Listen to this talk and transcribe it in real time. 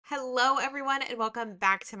Hello everyone and welcome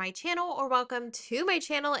back to my channel, or welcome to my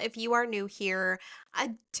channel if you are new here.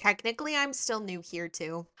 Technically I'm still new here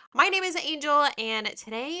too. My name is Angel and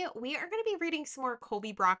today we are going to be reading some more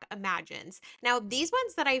Colby Brock Imagines. Now these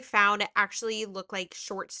ones that I found actually look like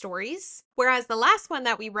short stories, whereas the last one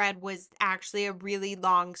that we read was actually a really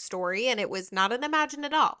long story and it was not an Imagine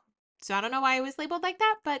at all. So I don't know why it was labeled like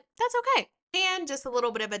that, but that's okay. And just a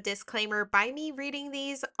little bit of a disclaimer, by me reading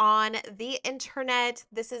these on the internet,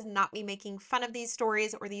 this is not me making fun of these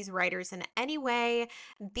stories or these writers in any way.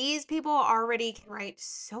 These people already can write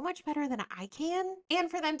so much better than I can.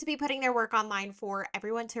 And for them to be putting their work online for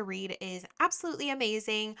everyone to read is absolutely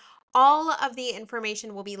amazing. All of the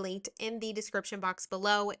information will be linked in the description box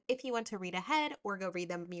below if you want to read ahead or go read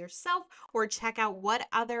them yourself or check out what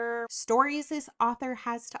other stories this author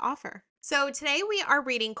has to offer. So today we are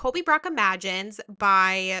reading Colby Brock Imagines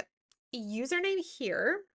by username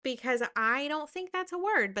here because I don't think that's a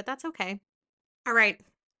word, but that's okay. All right.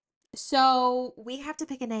 So we have to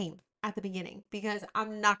pick a name at the beginning because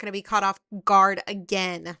I'm not going to be caught off guard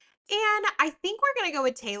again. And I think we're going to go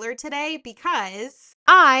with Taylor today because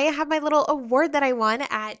I have my little award that I won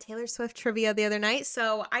at Taylor Swift Trivia the other night.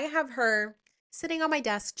 So I have her sitting on my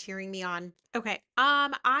desk cheering me on. Okay.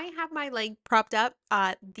 I have my leg propped up.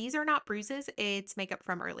 These are not bruises. It's makeup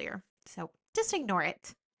from earlier. So just ignore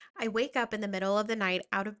it. I wake up in the middle of the night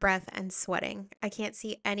out of breath and sweating. I can't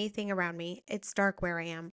see anything around me. It's dark where I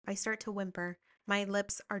am. I start to whimper. My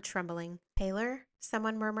lips are trembling. Taylor?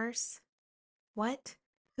 Someone murmurs. What?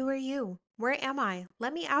 Who are you? Where am I?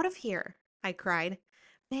 Let me out of here, I cried.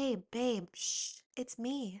 Babe, shh, it's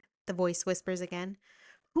me, the voice whispers again.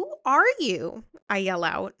 Who are you? I yell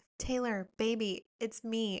out. Taylor, baby, it's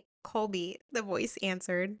me, Colby, the voice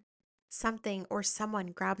answered. Something or someone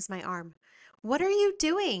grabs my arm. What are you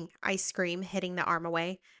doing? I scream, hitting the arm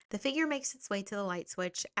away. The figure makes its way to the light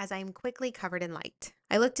switch as I am quickly covered in light.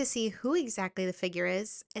 I look to see who exactly the figure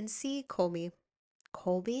is and see Colby.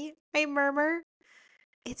 Colby? I murmur.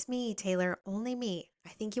 It's me, Taylor, only me. I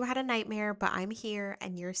think you had a nightmare, but I'm here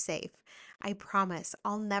and you're safe. I promise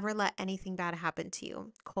I'll never let anything bad happen to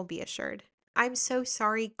you, Colby assured. I'm so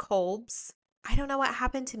sorry, Colbs. I don't know what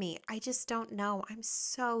happened to me. I just don't know. I'm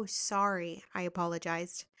so sorry, I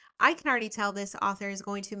apologized. I can already tell this author is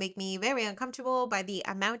going to make me very uncomfortable by the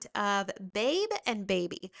amount of babe and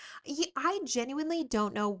baby. I genuinely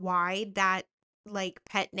don't know why that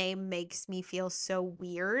pet name makes me feel so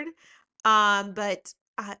weird. But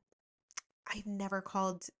I've never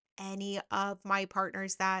called any of my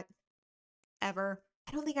partners that ever.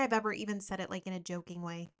 I don't think I've ever even said it in a joking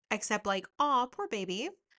way, except "Aw, poor baby."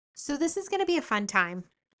 So this is going to be a fun time.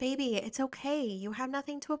 Baby, it's okay. You have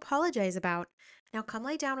nothing to apologize about. Now come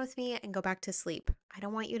lay down with me and go back to sleep. I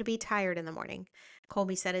don't want you to be tired in the morning,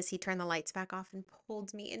 Colby said as he turned the lights back off and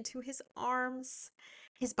pulled me into his arms.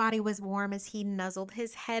 His body was warm as he nuzzled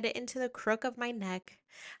his head into the crook of my neck.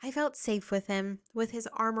 I felt safe with him, with his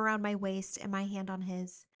arm around my waist and my hand on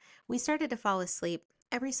his. We started to fall asleep.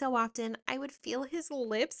 Every so often, I would feel his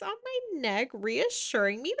lips on my neck,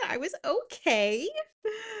 reassuring me that I was okay.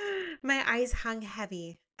 My eyes hung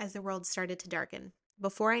heavy as the world started to darken.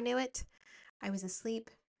 Before I knew it, I was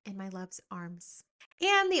asleep in my love's arms.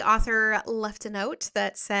 And the author left a note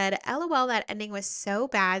that said, LOL, that ending was so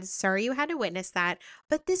bad. Sorry you had to witness that,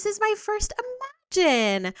 but this is my first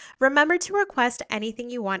Imagine. Remember to request anything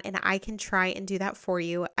you want, and I can try and do that for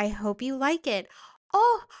you. I hope you like it.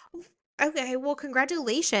 Oh, okay. Well,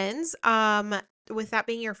 congratulations. With that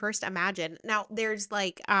being your first Imagine. Now there's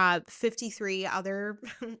 53 other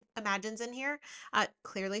Imagines in here.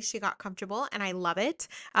 Clearly she got comfortable and I love it.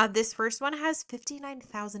 This first one has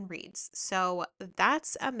 59,000 reads. So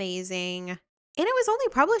that's amazing. And it was only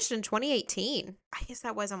published in 2018. I guess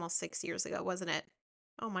that was almost 6 years ago, wasn't it?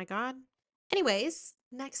 Oh my God. Anyways,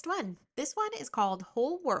 next one. This one is called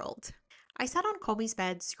Whole World. I sat on Colby's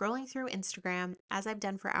bed scrolling through Instagram as I've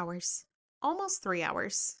done for hours. Almost 3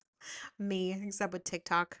 hours. Me, except with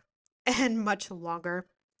TikTok. And much longer.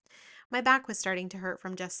 My back was starting to hurt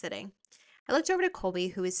from just sitting. I looked over to Colby,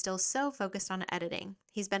 who is still so focused on editing.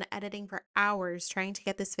 He's been editing for hours trying to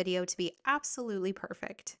get this video to be absolutely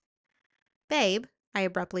perfect. Babe, I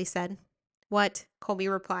abruptly said. What? Colby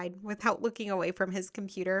replied, without looking away from his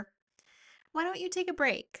computer. Why don't you take a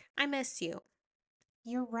break? I miss you.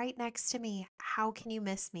 You're right next to me. How can you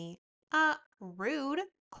miss me? Rude.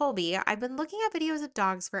 Colby, I've been looking at videos of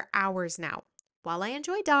dogs for hours now. While I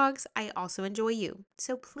enjoy dogs, I also enjoy you.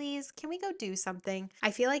 So please, can we go do something?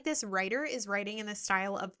 I feel like this writer is writing in the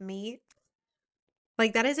style of me.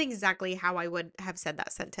 That is exactly how I would have said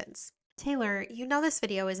that sentence. Taylor, you know this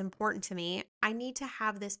video is important to me. I need to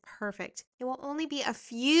have this perfect. It will only be a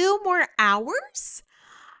few more hours?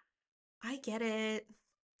 I get it.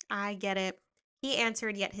 I get it. He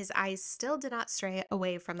answered, yet his eyes still did not stray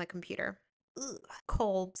away from the computer. Ugh,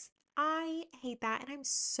 Colbs. I hate that, and I'm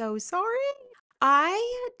so sorry.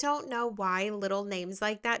 I don't know why little names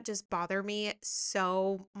like that just bother me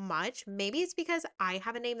so much. Maybe it's because I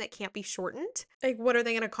have a name that can't be shortened. Like, what are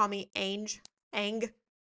they going to call me? Ange? Ang?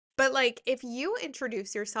 But like, if you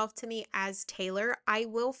introduce yourself to me as Taylor, I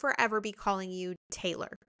will forever be calling you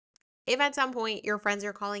Taylor. If at some point your friends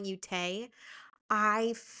are calling you Tay,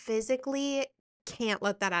 I physically can't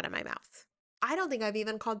let that out of my mouth. I don't think I've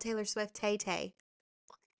even called Taylor Swift Tay Tay.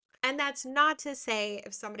 And that's not to say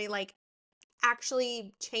if somebody like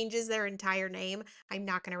actually changes their entire name, I'm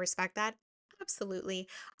not going to respect that. Absolutely.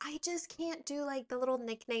 I just can't do like the little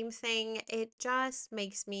nickname thing. It just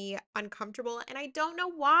makes me uncomfortable and I don't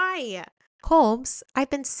know why. Colmes,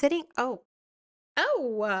 I've been sitting. Oh,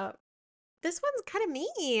 this one's kind of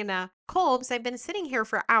mean. Colmes, I've been sitting here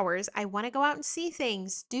for hours. I want to go out and see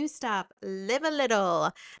things, do stuff, live a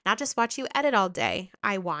little, not just watch you edit all day.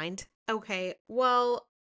 I whined. Okay, well,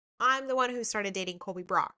 I'm the one who started dating Colby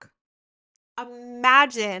Brock.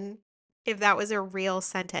 Imagine if that was a real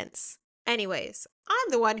sentence. Anyways,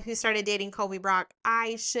 I'm the one who started dating Colby Brock.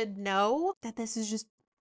 I should know that this is just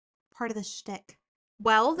part of the shtick.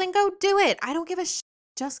 Well, then go do it. I don't give a sh.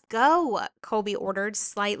 Just go, Colby ordered,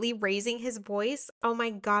 slightly raising his voice. Oh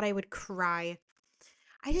my God, I would cry.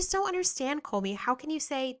 I just don't understand, Colby. How can you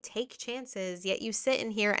say take chances, yet you sit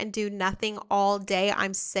in here and do nothing all day?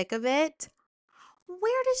 I'm sick of it.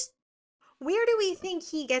 Where does where do we think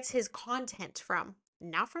he gets his content from?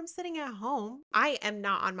 Not from sitting at home. I am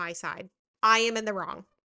not on my side. I am in the wrong.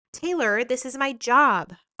 Taylor, this is my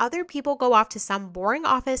job. Other people go off to some boring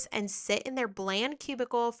office and sit in their bland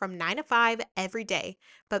cubicle from 9 to 5 every day.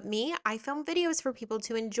 But me, I film videos for people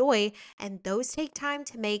to enjoy, and those take time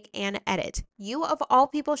to make and edit. You, of all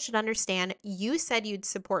people, should understand. You said you'd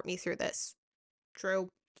support me through this. True.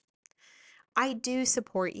 I do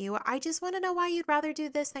support you. I just want to know why you'd rather do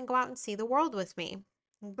this than go out and see the world with me.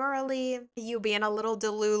 Girly, you being a little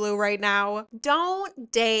delulu right now.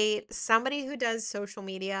 Don't date somebody who does social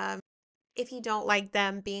media if you don't like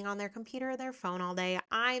them being on their computer or their phone all day.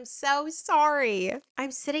 I'm so sorry.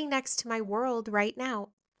 I'm sitting next to my world right now.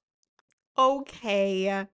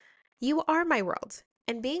 Okay. You are my world,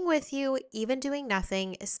 and being with you, even doing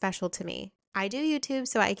nothing, is special to me. I do YouTube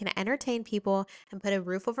so I can entertain people and put a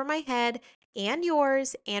roof over my head and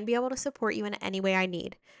yours and be able to support you in any way I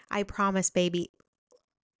need. I promise, baby.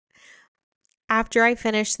 After I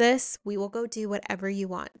finish this, we will go do whatever you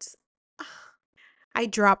want. I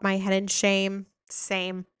drop my head in shame.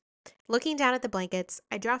 Same. Looking down at the blankets,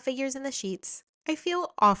 I draw figures in the sheets. I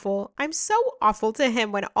feel awful. I'm so awful to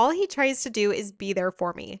him when all he tries to do is be there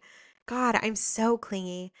for me. God, I'm so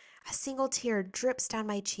clingy. A single tear drips down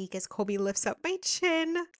my cheek as Colby lifts up my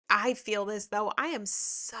chin. I feel this though. I am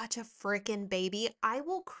such a freaking baby. I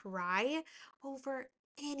will cry over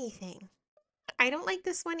anything. I don't like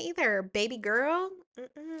this one either. Baby girl?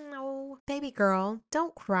 No. Baby girl,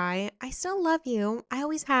 don't cry. I still love you. I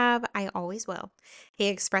always have. I always will. He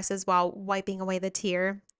expresses while wiping away the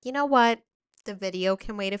tear. You know what? The video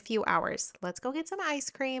can wait a few hours. Let's go get some ice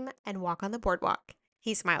cream and walk on the boardwalk.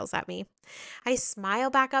 He smiles at me. I smile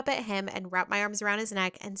back up at him and wrap my arms around his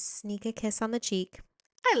neck and sneak a kiss on the cheek.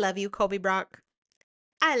 I love you, Colby Brock.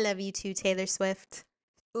 I love you too, Taylor Swift.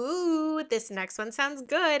 Ooh, this next one sounds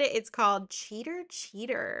good. It's called Cheater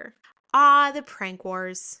Cheater. Ah, the prank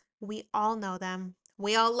wars. We all know them.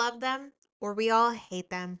 We all love them, or we all hate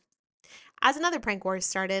them. As another prank war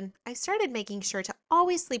started, I started making sure to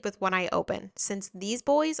always sleep with one eye open, since these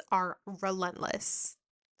boys are relentless.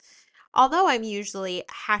 Although I'm usually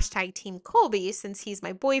hashtag Team Colby since he's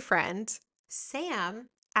my boyfriend, Sam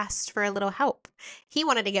asked for a little help. He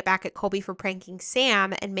wanted to get back at Colby for pranking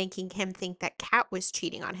Sam and making him think that Kat was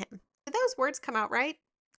cheating on him. Did those words come out right?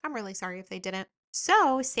 I'm really sorry if they didn't.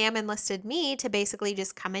 So Sam enlisted me to basically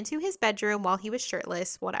just come into his bedroom while he was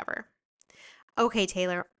shirtless, whatever. Okay,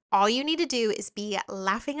 Taylor, all you need to do is be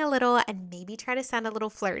laughing a little and maybe try to sound a little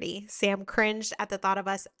flirty. Sam cringed at the thought of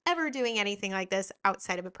us ever doing anything like this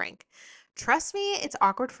outside of a prank. Trust me, it's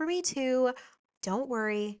awkward for me too. Don't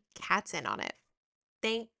worry, Kat's in on it.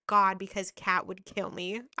 Thank God, because Kat would kill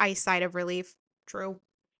me. I sighed of relief. True.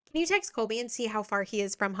 Can you text Colby and see how far he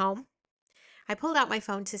is from home? I pulled out my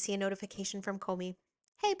phone to see a notification from Colby.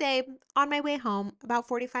 Hey, babe, on my way home, about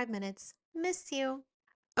 45 minutes. Miss you.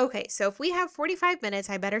 Okay, so if we have 45 minutes,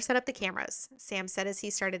 I better set up the cameras, Sam said as he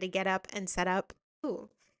started to get up and set up. Ooh,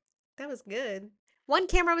 that was good. One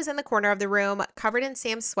camera was in the corner of the room, covered in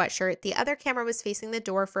Sam's sweatshirt. The other camera was facing the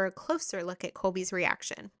door for a closer look at Colby's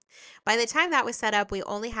reaction. By the time that was set up, we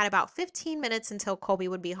only had about 15 minutes until Colby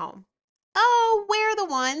would be home. Oh, we're the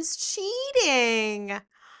ones cheating.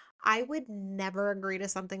 I would never agree to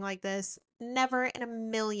something like this. Never in a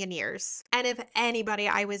million years. And if anybody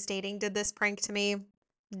I was dating did this prank to me,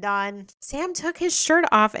 done. Sam took his shirt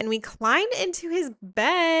off and we climbed into his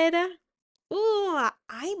bed. Ooh,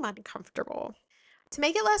 I'm uncomfortable. To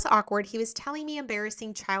make it less awkward, he was telling me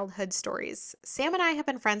embarrassing childhood stories. Sam and I have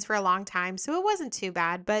been friends for a long time, so it wasn't too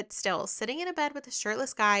bad, but still, sitting in a bed with a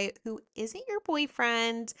shirtless guy who isn't your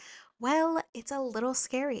boyfriend, well, it's a little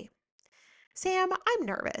scary. Sam, I'm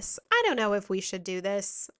nervous. I don't know if we should do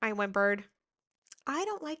this, I whimpered. I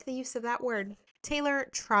don't like the use of that word. Taylor,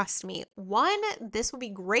 trust me. One, this will be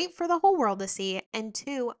great for the whole world to see. And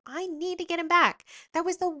two, I need to get him back. That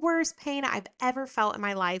was the worst pain I've ever felt in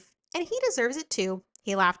my life. And he deserves it too.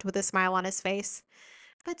 He laughed with a smile on his face.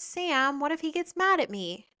 But Sam, what if he gets mad at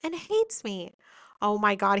me and hates me? Oh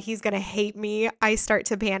my God, he's gonna hate me. I start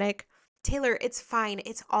to panic. Taylor, it's fine.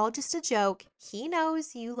 It's all just a joke. He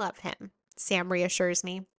knows you love him. Sam reassures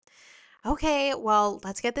me. Okay, well,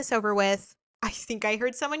 let's get this over with. I think I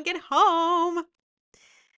heard someone get home.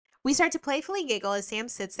 We start to playfully giggle as Sam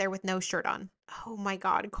sits there with no shirt on. Oh my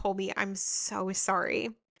God, Colby, I'm so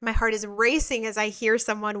sorry. My heart is racing as I hear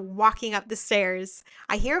someone walking up the stairs.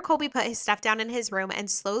 I hear Colby put his stuff down in his room and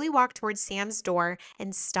slowly walk towards Sam's door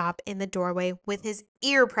and stop in the doorway with his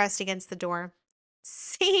ear pressed against the door.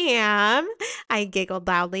 Sam, I giggled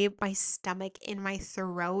loudly, my stomach in my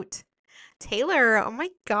throat. Taylor, oh my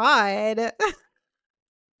God.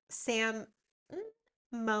 Sam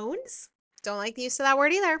moans. Don't like the use of that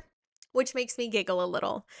word either, which makes me giggle a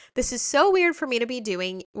little. This is so weird for me to be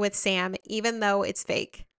doing with Sam, even though it's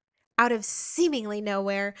fake. Out of seemingly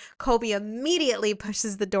nowhere, Colby immediately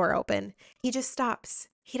pushes the door open. He just stops.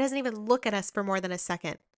 He doesn't even look at us for more than a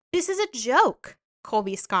second. This is a joke,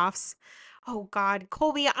 Colby scoffs. Oh God,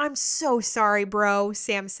 Colby, I'm so sorry, bro,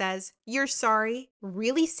 Sam says. You're sorry?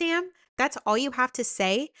 Really, Sam? That's all you have to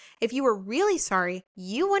say? If you were really sorry,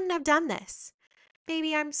 you wouldn't have done this.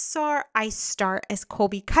 Baby, I'm sorry. I start as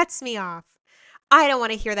Colby cuts me off. I don't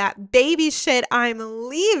want to hear that baby shit. I'm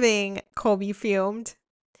leaving, Colby fumed.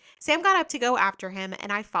 Sam got up to go after him,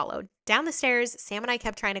 and I followed. Down the stairs, Sam and I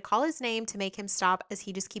kept trying to call his name to make him stop as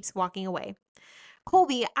he just keeps walking away.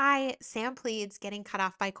 Colby, Sam pleads, getting cut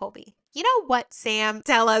off by Colby. You know what, Sam?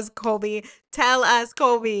 Tell us, Colby. Tell us,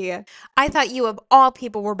 Colby. I thought you of all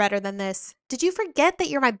people were better than this. Did you forget that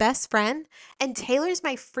you're my best friend? And Taylor's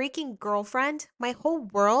my freaking girlfriend? My whole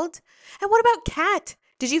world? And what about Kat?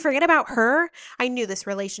 Did you forget about her? I knew this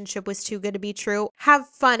relationship was too good to be true. Have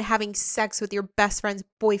fun having sex with your best friend's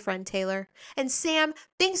boyfriend, Taylor. And Sam,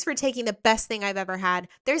 thanks for taking the best thing I've ever had.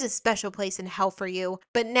 There's a special place in hell for you.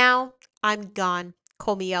 But now, I'm gone,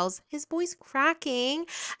 Colby yells, his voice cracking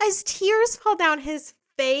as tears fall down his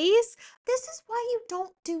face. This is why you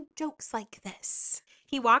don't do jokes like this.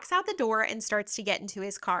 He walks out the door and starts to get into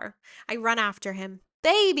his car. I run after him.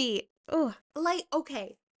 Baby! Ugh.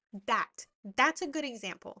 Okay, that's a good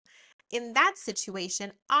example. In that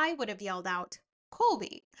situation, I would have yelled out,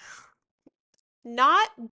 Colby, not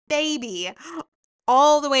baby,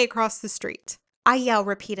 all the way across the street. I yell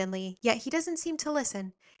repeatedly, yet he doesn't seem to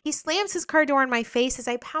listen. He slams his car door in my face as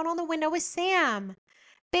I pound on the window with Sam.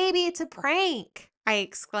 Baby, it's a prank, I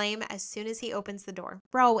exclaim as soon as he opens the door.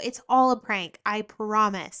 Bro, it's all a prank, I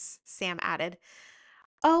promise, Sam added.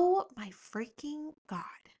 Oh my freaking God,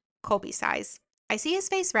 Colby sighs. I see his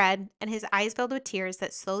face red and his eyes filled with tears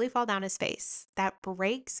that slowly fall down his face. That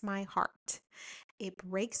breaks my heart. It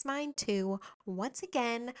breaks mine too. Once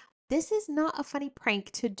again, this is not a funny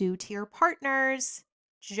prank to do to your partners.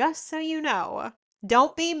 Just so you know.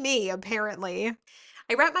 Don't be me, apparently.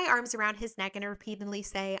 I wrap my arms around his neck and repeatedly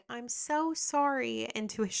say, I'm so sorry,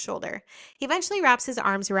 into his shoulder. He eventually wraps his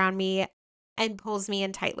arms around me and pulls me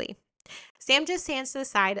in tightly. Sam just stands to the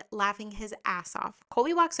side, laughing his ass off.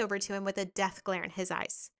 Colby walks over to him with a death glare in his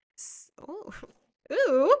eyes. Ooh.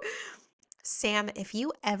 Ooh. Sam, if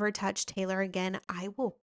you ever touch Taylor again, I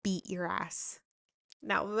will beat your ass.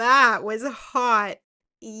 Now that was hot.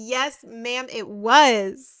 Yes, ma'am, it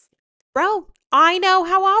was. Bro, I know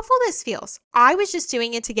how awful this feels. I was just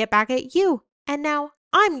doing it to get back at you. And now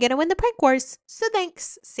I'm going to win the prank wars. So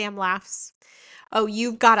thanks, Sam laughs. Oh,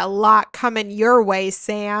 you've got a lot coming your way,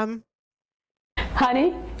 Sam.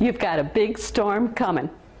 Honey, you've got a big storm coming.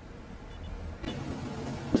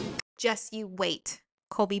 Just you wait,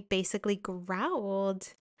 Colby basically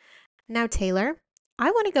growled. Now, Taylor, I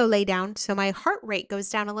want to go lay down so my heart rate goes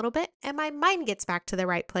down a little bit and my mind gets back to the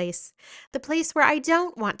right place. The place where I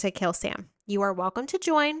don't want to kill Sam. You are welcome to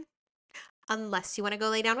join, unless you want to go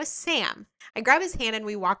lay down with Sam. I grab his hand and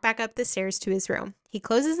we walk back up the stairs to his room. He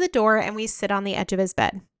closes the door and we sit on the edge of his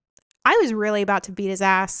bed. I was really about to beat his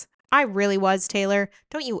ass. I really was, Taylor.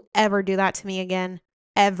 Don't you ever do that to me again.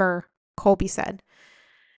 Ever, Colby said.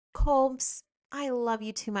 Colbs, I love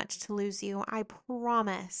you too much to lose you, I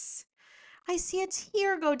promise. I see a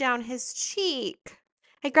tear go down his cheek.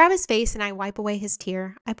 I grab his face and I wipe away his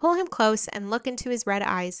tear. I pull him close and look into his red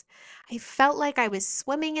eyes. I felt like I was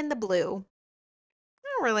swimming in the blue. I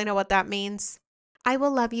don't really know what that means. I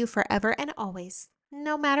will love you forever and always,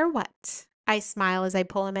 no matter what. I smile as I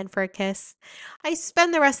pull him in for a kiss. I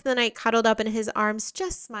spend the rest of the night cuddled up in his arms,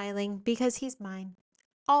 just smiling because he's mine.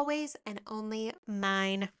 Always and only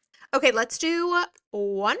mine. Okay, let's do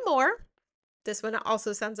one more. This one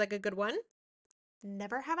also sounds like a good one.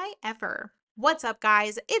 Never have I ever. What's up,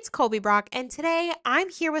 guys? It's Colby Brock, and today I'm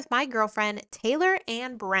here with my girlfriend, Taylor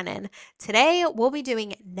and Brennan. Today we'll be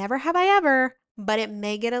doing Never Have I Ever, but it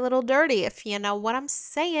may get a little dirty if you know what I'm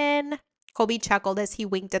saying. Colby chuckled as he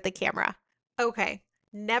winked at the camera. Okay,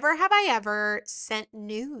 never have I ever sent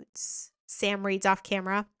nudes. Sam reads off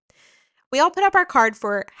camera. We all put up our card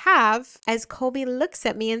for have as Colby looks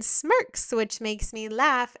at me and smirks, which makes me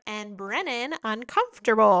laugh and Brennan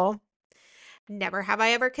uncomfortable. Never have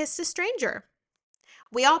I ever kissed a stranger.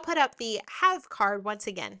 We all put up the have card once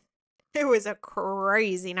again. It was a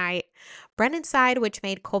crazy night. Brennan sighed, which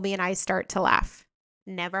made Colby and I start to laugh.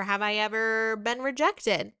 Never have I ever been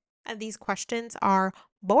rejected. These questions are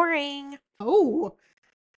boring. Oh,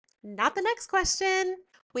 not the next question.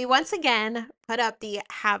 We once again put up the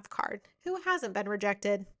have card. Who hasn't been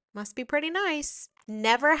rejected? Must be pretty nice.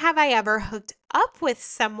 Never have I ever hooked up with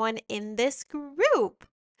someone in this group.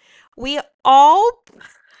 We all,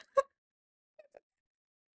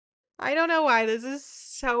 I don't know why this is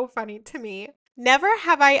so funny to me. Never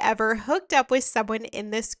have I ever hooked up with someone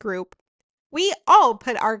in this group. We all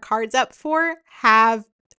put our cards up for have,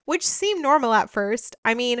 which seemed normal at first.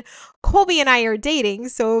 I mean, Colby and I are dating,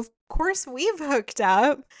 so of course we've hooked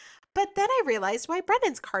up. But then I realized why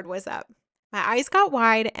Brennan's card was up. My eyes got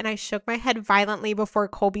wide and I shook my head violently before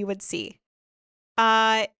Colby would see.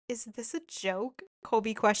 Is this a joke?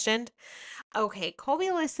 Colby questioned. Okay,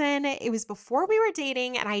 Colby, listen, it was before we were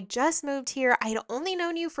dating and I just moved here. I had only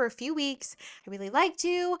known you for a few weeks. I really liked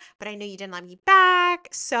you, but I knew you didn't let me back.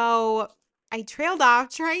 So I trailed off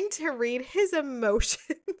trying to read his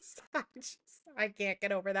emotions. I can't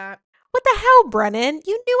get over that. What the hell, Brennan?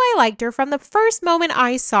 You knew I liked her from the first moment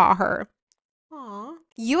I saw her. Aw.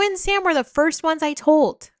 You and Sam were the first ones I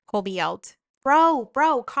told, Colby yelled.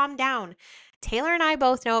 Bro, calm down. Taylor and I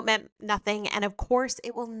both know it meant nothing, and of course,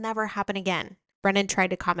 it will never happen again. Brennan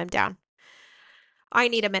tried to calm him down. I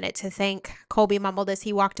need a minute to think, Colby mumbled as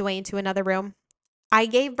he walked away into another room. I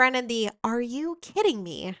gave Brennan the "are you kidding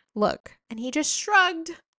me" look, and he just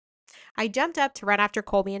shrugged. I jumped up to run after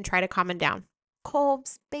Colby and try to calm him down.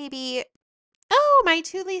 Colbs, baby. Oh, my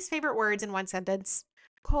two least favorite words in one sentence.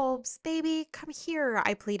 Colbs, baby, come here,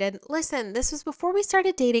 I pleaded. Listen, this was before we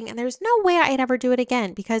started dating, and there's no way I'd ever do it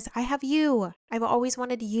again because I have you. I've always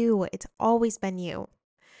wanted you. It's always been you.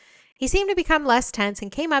 He seemed to become less tense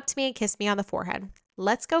and came up to me and kissed me on the forehead.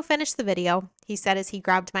 Let's go finish the video, he said as he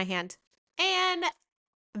grabbed my hand. And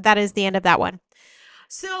that is the end of that one.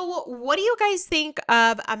 So, what do you guys think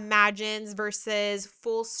of imagines versus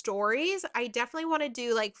full stories? I definitely want to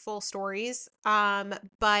do like full stories.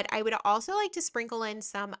 But I would also like to sprinkle in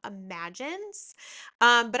some imagines.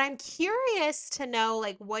 But I'm curious to know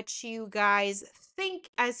like what you guys think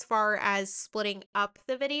as far as splitting up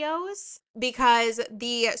the videos because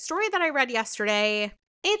the story that I read yesterday,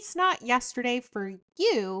 it's not yesterday for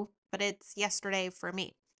you, but it's yesterday for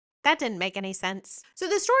me. That didn't make any sense. So,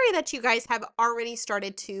 the story that you guys have already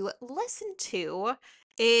started to listen to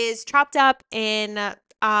is chopped up in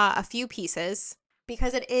a few pieces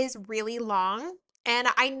because it is really long. And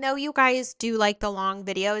I know you guys do like the long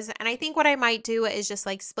videos. And I think what I might do is just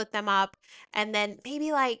like split them up and then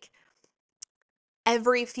maybe like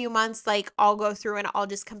every few months, like I'll go through and I'll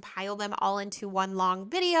just compile them all into one long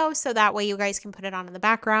video. So that way you guys can put it on in the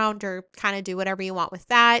background or kind of do whatever you want with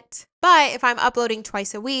that. But if I'm uploading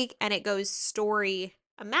twice a week and it goes story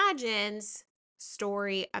imagines,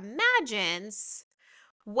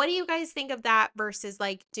 what do you guys think of that versus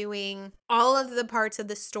like doing all of the parts of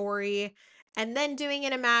the story and then doing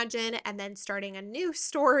an imagine and then starting a new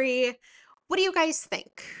story? What do you guys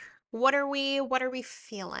think? What are we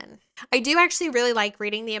feeling? I do actually really like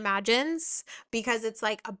reading the imagines because it's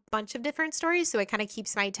like a bunch of different stories, so it kind of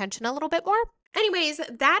keeps my attention a little bit more. Anyways,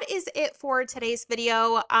 that is it for today's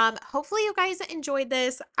video. Hopefully you guys enjoyed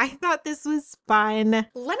this. I thought this was fun. Let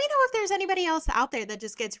me know if there's anybody else out there that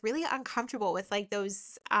just gets really uncomfortable with like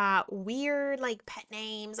those weird like pet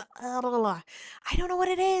names. I don't know what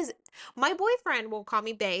it is. My boyfriend will call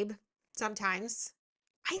me babe sometimes.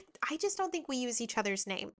 I just don't think we use each other's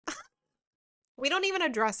name. We don't even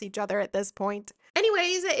address each other at this point.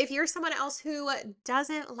 Anyways, if you're someone else who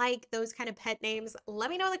doesn't like those kind of pet names, let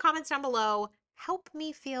me know in the comments down below. Help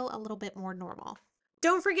me feel a little bit more normal.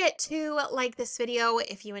 Don't forget to like this video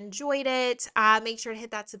if you enjoyed it. Make sure to hit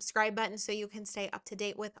that subscribe button so you can stay up to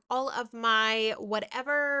date with all of my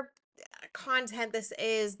whatever content this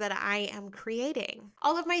is that I am creating.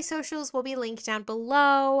 All of my socials will be linked down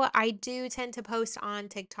below. I do tend to post on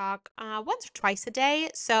TikTok once or twice a day.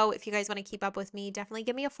 So if you guys want to keep up with me, definitely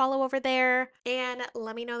give me a follow over there and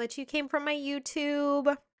let me know that you came from my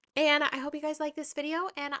YouTube. And I hope you guys like this video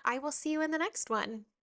and I will see you in the next one.